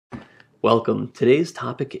Welcome. Today's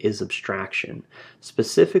topic is abstraction.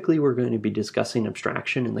 Specifically, we're going to be discussing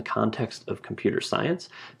abstraction in the context of computer science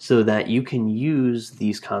so that you can use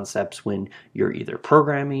these concepts when you're either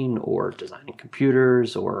programming or designing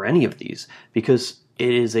computers or any of these, because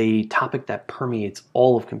it is a topic that permeates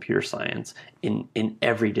all of computer science in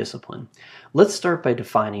every discipline. Let's start by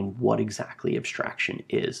defining what exactly abstraction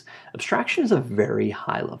is. Abstraction is a very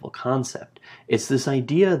high-level concept. It's this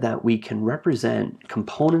idea that we can represent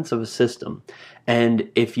components of a system. And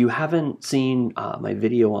if you haven't seen my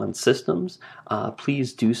video on systems,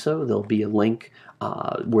 please do so. There'll be a link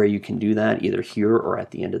where you can do that either here or at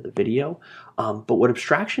the end of the video. But what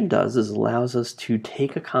abstraction does is allows us to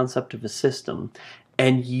take a concept of a system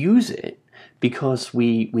and use it because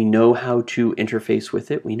we know how to interface with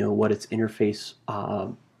it. We know what its interface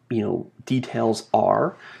details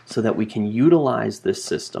are so that we can utilize this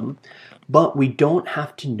system, but we don't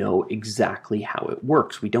have to know exactly how it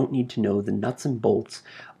works. We don't need to know the nuts and bolts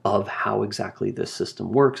of how exactly this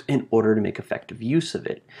system works in order to make effective use of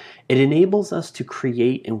it. It enables us to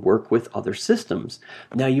create and work with other systems.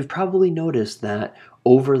 Now, you've probably noticed that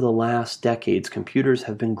over the last decades, computers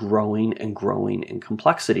have been growing and growing in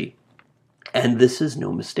complexity. And this is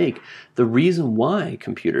no mistake. The reason why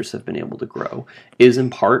computers have been able to grow is in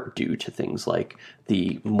part due to things like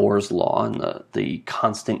the Moore's law and the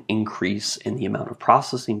constant increase in the amount of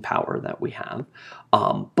processing power that we have.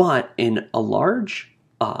 But in a large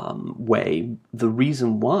way, the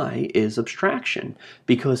reason why is abstraction,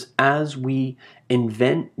 because as we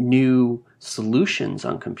invent new solutions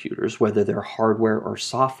on computers, whether they're hardware or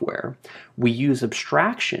software, we use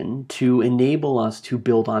abstraction to enable us to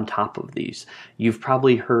build on top of these. You've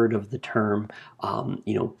probably heard of the term,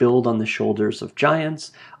 build on the shoulders of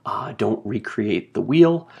giants, don't recreate the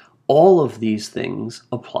wheel. All of these things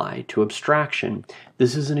apply to abstraction.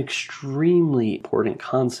 This is an extremely important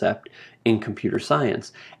concept in computer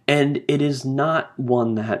science, and it is not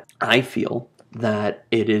one that I feel that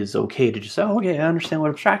it is okay to just say, oh, okay, I understand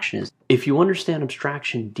what abstraction is. If you understand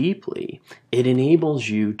abstraction deeply, it enables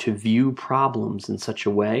you to view problems in such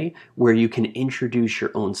a way where you can introduce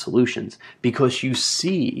your own solutions, because you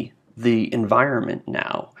see the environment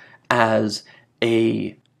now as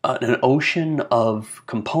an ocean of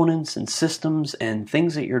components and systems and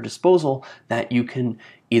things at your disposal that you can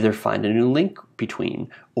either find a new link between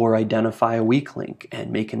or identify a weak link and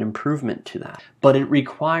make an improvement to that. But it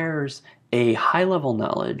requires a high-level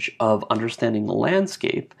knowledge of understanding the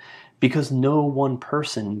landscape, because no one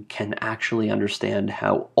person can actually understand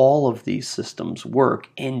how all of these systems work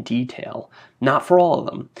in detail, not for all of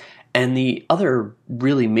them. And the other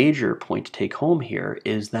really major point to take home here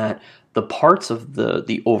is that the parts of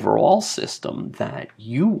the overall system that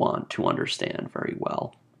you want to understand very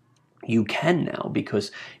well, you can now,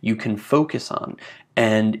 because you can focus on,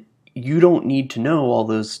 and you don't need to know all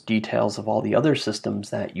those details of all the other systems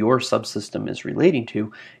that your subsystem is relating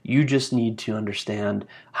to. You just need to understand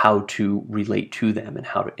how to relate to them and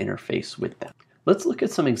how to interface with them. Let's look at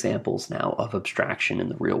some examples now of abstraction in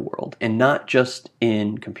the real world, and not just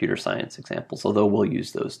in computer science examples, although we'll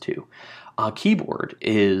use those too. A keyboard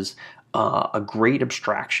is a great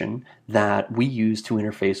abstraction that we use to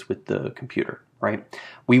interface with the computer, right?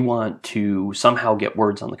 We want to somehow get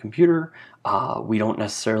words on the computer. We don't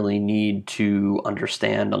necessarily need to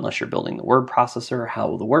understand, unless you're building the word processor,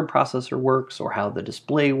 how the word processor works, or how the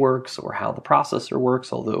display works, or how the processor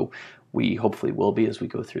works, although we hopefully will be as we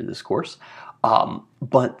go through this course.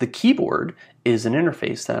 But the keyboard is an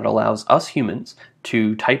interface that allows us humans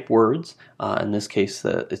to type words, in this case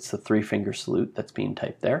it's the three-finger salute that's being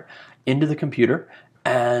typed there, into the computer,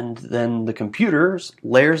 and then the computer's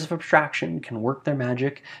layers of abstraction can work their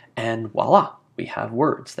magic, and voila, we have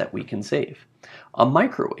words that we can save. A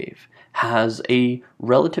microwave has a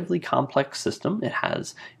relatively complex system. It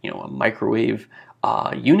has, a microwave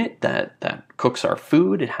unit that cooks our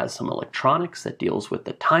food. It has some electronics that deals with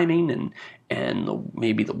the timing and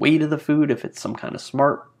maybe the weight of the food if it's some kind of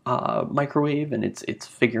smart microwave, and it's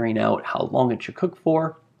figuring out how long it should cook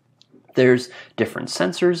for. There's different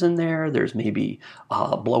sensors in there. There's maybe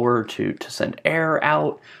a blower to send air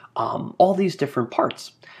out. All these different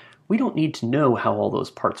parts. We don't need to know how all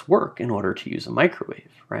those parts work in order to use a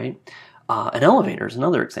microwave, right? An elevator is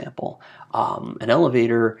another example. An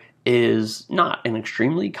elevator is not an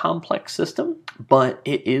extremely complex system, but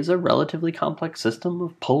it is a relatively complex system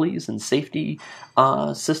of pulleys and safety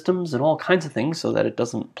systems and all kinds of things so that it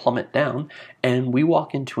doesn't plummet down. And we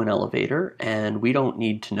walk into an elevator and we don't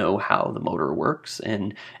need to know how the motor works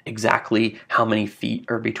and exactly how many feet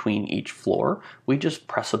are between each floor. We just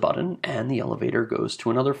press a button and the elevator goes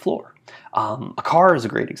to another floor. A car is a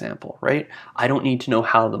great example, right? I don't need to know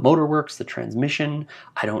how the motor works, the transmission.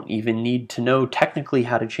 I don't even need to know technically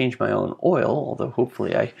how to change my own oil, although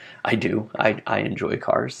hopefully I do. I enjoy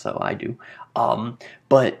cars, so I do.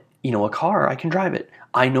 But you know, a car, I can drive it.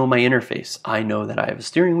 I know my interface. I know that I have a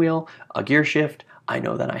steering wheel, a gear shift. I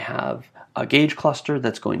know that I have a gauge cluster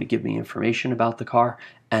that's going to give me information about the car,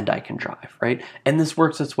 and I can drive, right? And this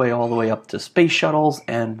works its way all the way up to space shuttles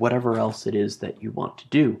and whatever else it is that you want to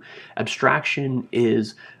do. Abstraction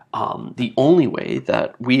is the only way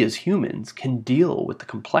that we as humans can deal with the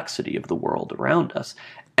complexity of the world around us,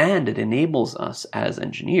 and it enables us as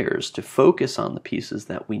engineers to focus on the pieces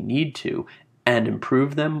that we need to and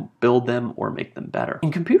improve them, build them, or make them better.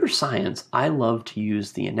 In computer science, I love to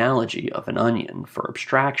use the analogy of an onion for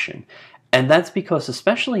abstraction. And that's because,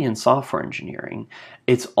 especially in software engineering,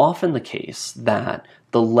 it's often the case that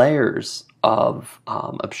the layers of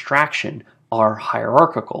abstraction are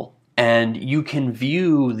hierarchical. And you can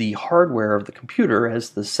view the hardware of the computer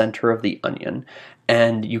as the center of the onion,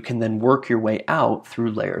 and you can then work your way out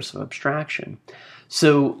through layers of abstraction.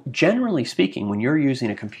 So generally speaking, when you're using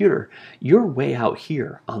a computer, you're way out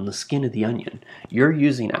here on the skin of the onion. You're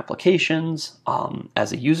using applications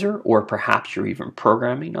as a user, or perhaps you're even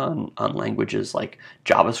programming on languages like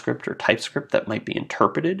JavaScript or TypeScript that might be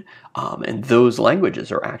interpreted, and those languages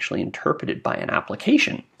are actually interpreted by an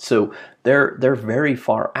application. So they're very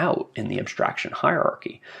far out in the abstraction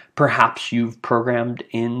hierarchy. Perhaps you've programmed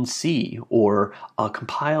in C or a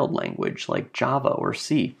compiled language like Java or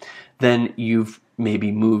C. Then you've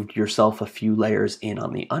maybe moved yourself a few layers in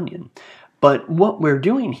on the onion. But what we're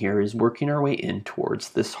doing here is working our way in towards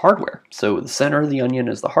this hardware. So the center of the onion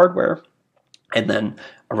is the hardware, and then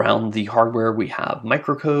around the hardware we have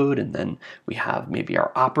microcode, and then we have maybe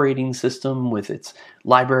our operating system with its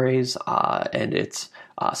libraries and its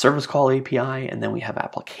service call API, and then we have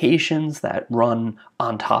applications that run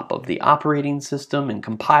on top of the operating system and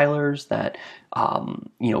compilers that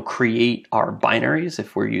create our binaries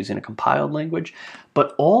if we're using a compiled language.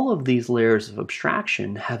 But all of these layers of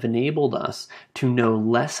abstraction have enabled us to know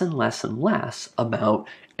less and less and less about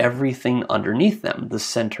everything underneath them, the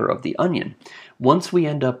center of the onion. Once we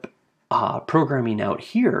end up programming out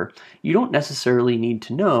here, you don't necessarily need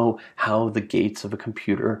to know how the gates of a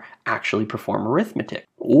computer actually perform arithmetic,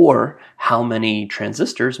 or how many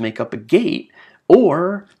transistors make up a gate,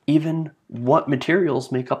 or even what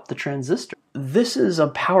materials make up the transistor. This is a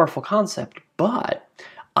powerful concept, but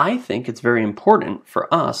I think it's very important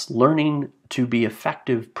for us learning to be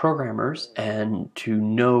effective programmers and to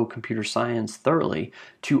know computer science thoroughly,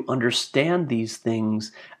 to understand these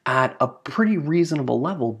things at a pretty reasonable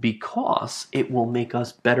level, because it will make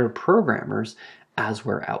us better programmers as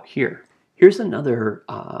we're out here. Here's another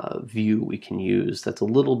view we can use that's a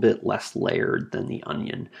little bit less layered than the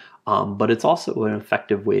onion, but it's also an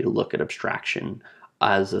effective way to look at abstraction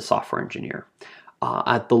as a software engineer.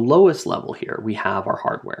 At the lowest level here, we have our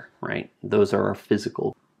hardware, right? Those are our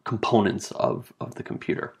physical components of the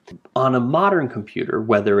computer. On a modern computer,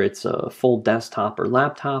 whether it's a full desktop or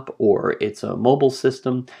laptop, or it's a mobile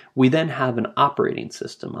system, we then have an operating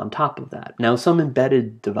system on top of that. Now, some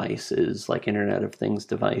embedded devices, like Internet of Things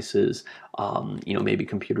devices, maybe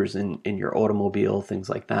computers in your automobile, things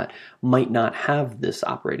like that, might not have this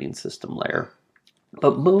operating system layer.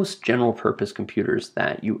 But most general purpose computers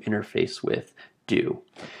that you interface with do.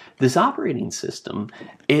 This operating system,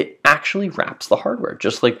 it actually wraps the hardware,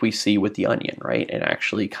 just like we see with the onion, right? It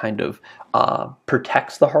actually kind of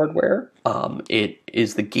protects the hardware. It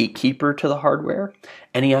is the gatekeeper to the hardware.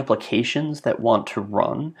 Any applications that want to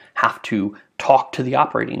run have to talk to the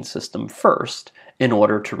operating system first in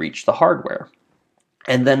order to reach the hardware.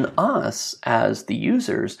 And then us, as the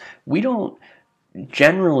users, we don't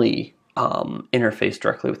generally interface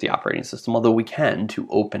directly with the operating system, although we can to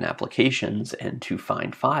open applications and to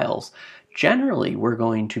find files. Generally, we're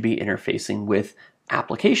going to be interfacing with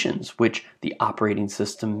applications, which the operating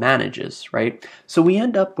system manages, right? So we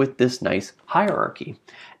end up with this nice hierarchy.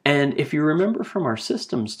 And if you remember from our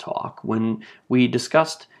systems talk, when we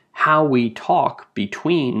discussed how we talk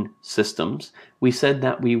between systems, we said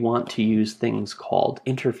that we want to use things called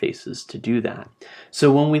interfaces to do that.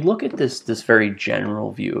 So when we look at this very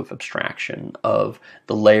general view of abstraction, of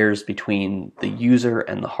the layers between the user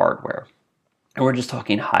and the hardware, and we're just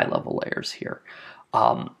talking high-level layers here,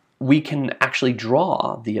 we can actually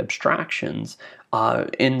draw the abstractions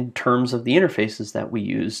in terms of the interfaces that we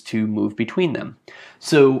use to move between them.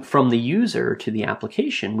 So from the user to the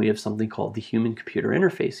application, we have something called the human-computer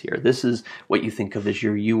interface here. This is what you think of as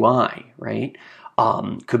your UI, right?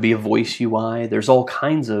 Could be a voice UI. There's all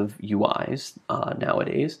kinds of UIs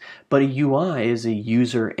nowadays, but a UI is a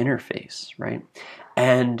user interface, right?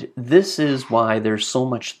 And this is why there's so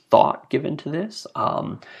much thought given to this.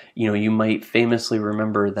 You might famously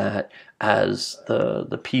remember that as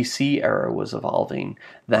the PC era was evolving,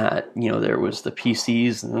 that, there was the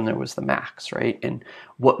PCs and then there was the Macs, right? And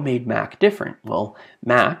what made Mac different? Well,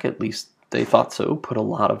 Mac, at least they thought so, put a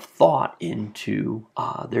lot of thought into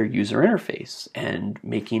their user interface and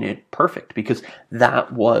making it perfect, because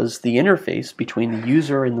that was the interface between the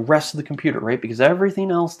user and the rest of the computer, right? Because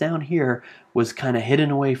everything else down here was kind of hidden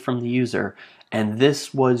away from the user, and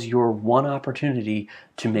this was your one opportunity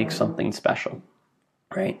to make something special,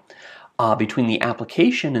 right? Between the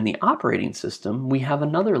application and the operating system, we have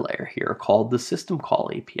another layer here called the System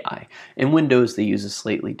Call API. In Windows, they use a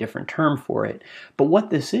slightly different term for it. But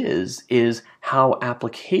what this is how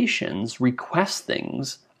applications request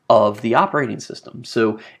things of the operating system.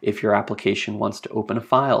 So if your application wants to open a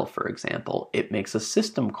file, for example, it makes a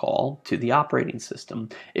system call to the operating system.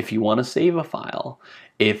 If you want to save a file,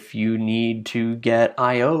 if you need to get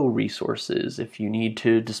I/O resources, if you need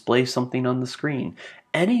to display something on the screen,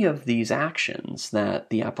 any of these actions that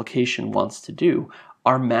the application wants to do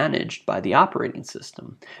are managed by the operating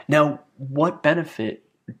system. Now, what benefit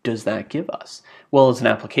does that give us? Well, as an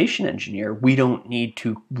application engineer, we don't need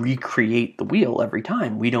to recreate the wheel every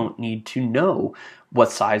time. We don't need to know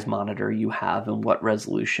what size monitor you have and what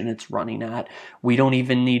resolution it's running at. We don't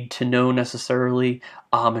even need to know necessarily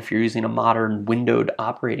if you're using a modern windowed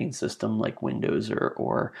operating system like Windows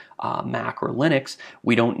or Mac or Linux,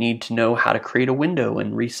 we don't need to know how to create a window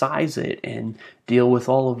and resize it and deal with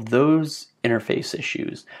all of those interface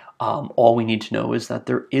issues. All we need to know is that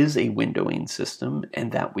there is a windowing system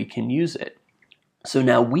and that we can use it. So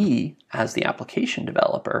now we, as the application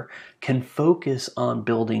developer, can focus on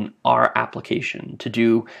building our application to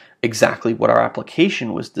do exactly what our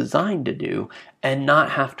application was designed to do and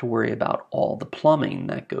not have to worry about all the plumbing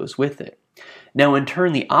that goes with it. Now, in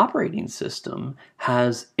turn, the operating system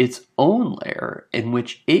has its own layer in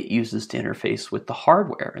which it uses to interface with the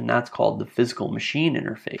hardware, and that's called the physical machine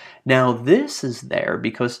interface. Now, this is there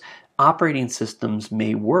because operating systems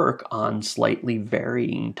may work on slightly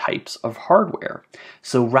varying types of hardware.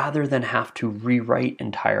 So rather than have to rewrite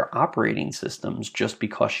entire operating systems just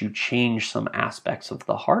because you change some aspects of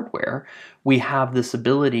the hardware, we have this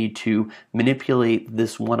ability to manipulate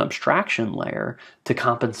this one abstraction layer to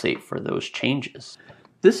compensate for those changes.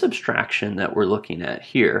 This abstraction that we're looking at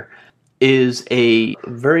here is a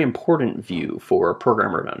very important view for a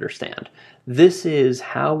programmer to understand. This is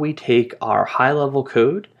how we take our high-level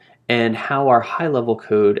code and how our high-level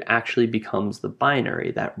code actually becomes the binary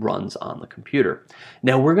that runs on the computer.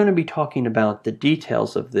 Now, we're going to be talking about the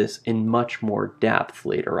details of this in much more depth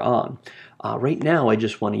later on. Right now, I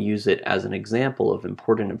just want to use it as an example of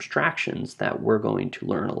important abstractions that we're going to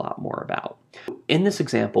learn a lot more about. In this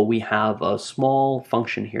example, we have a small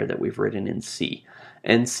function here that we've written in C.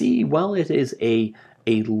 And C, well, it is a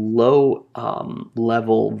low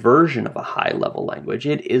level version of a high level language.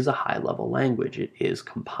 It is a high level language. It is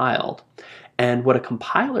compiled. And what a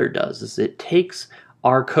compiler does is it takes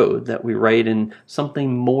our code that we write in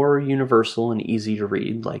something more universal and easy to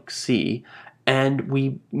read like C, and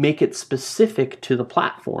we make it specific to the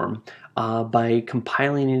platform by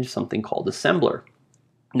compiling into something called assembler.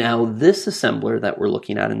 Now, this assembler that we're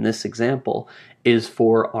looking at in this example is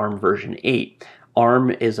for ARM version 8.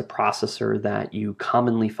 ARM is a processor that you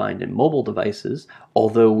commonly find in mobile devices,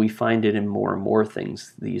 although we find it in more and more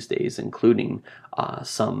things these days, including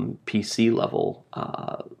some PC-level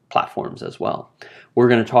platforms as well. We're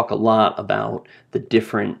going to talk a lot about the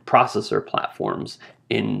different processor platforms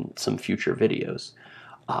in some future videos.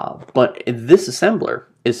 But this assembler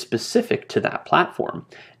is specific to that platform.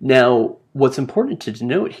 Now, what's important to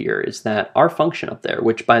denote here is that our function up there,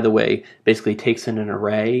 which by the way basically takes in an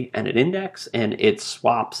array and an index, and it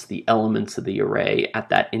swaps the elements of the array at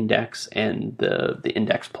that index and the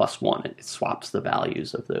index plus 1, and it swaps the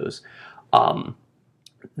values of those.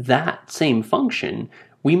 That same function,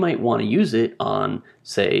 we might want to use it on,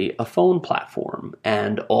 say, a phone platform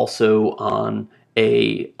and also on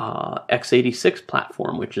a x86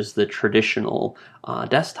 platform, which is the traditional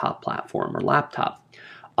desktop platform or laptop.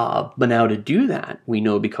 But now to do that, we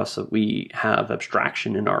know because we have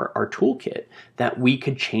abstraction in our toolkit that we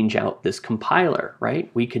could change out this compiler,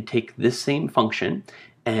 right? We could take this same function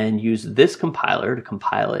and use this compiler to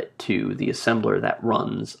compile it to the assembler that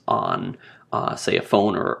runs on, say, a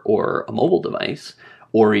phone or a mobile device,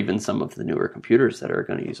 or even some of the newer computers that are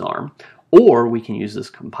going to use ARM. Or we can use this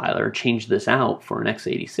compiler, change this out for an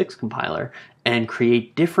x86 compiler, and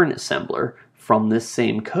create different assembler from this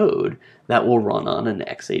same code that will run on an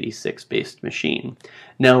x86 based machine.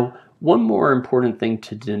 Now, one more important thing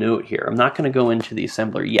to denote here, I'm not going to go into the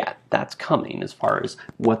assembler yet. That's coming as far as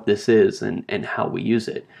what this is and how we use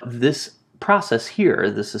it. This process here,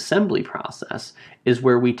 this assembly process, is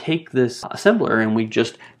where we take this assembler and we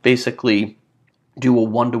just basically do a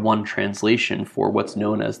one-to-one translation for what's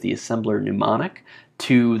known as the assembler mnemonic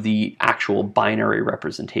to the actual binary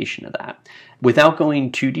representation of that. Without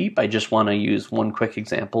going too deep, I just want to use one quick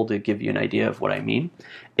example to give you an idea of what I mean.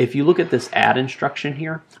 If you look at this add instruction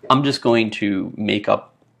here, I'm just going to make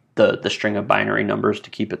up the string of binary numbers to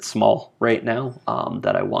keep it small right now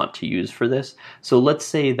that I want to use for this. So let's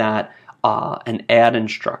say that an add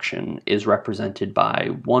instruction is represented by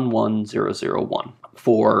 11001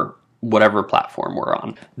 for whatever platform we're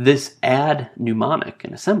on. This add mnemonic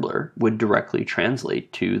in assembler would directly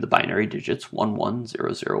translate to the binary digits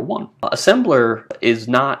 11001. Assembler is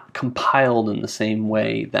not compiled in the same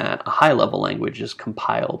way that a high-level language is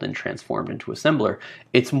compiled and transformed into assembler.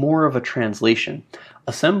 It's more of a translation.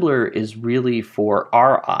 Assembler is really for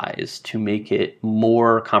our eyes to make it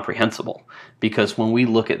more comprehensible, because when we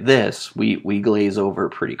look at this, we glaze over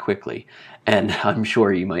pretty quickly. And I'm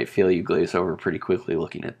sure you might feel you glaze over pretty quickly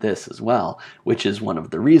looking at this as well, which is one of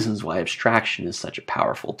the reasons why abstraction is such a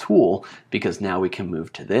powerful tool, because now we can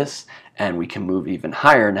move to this, and we can move even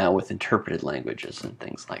higher now with interpreted languages and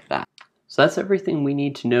things like that. So that's everything we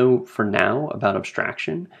need to know for now about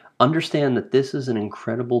abstraction. Understand that this is an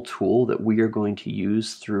incredible tool that we are going to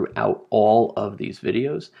use throughout all of these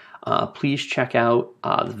videos. Please check out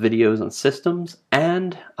the videos on systems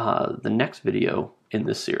and the next video in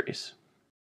this series.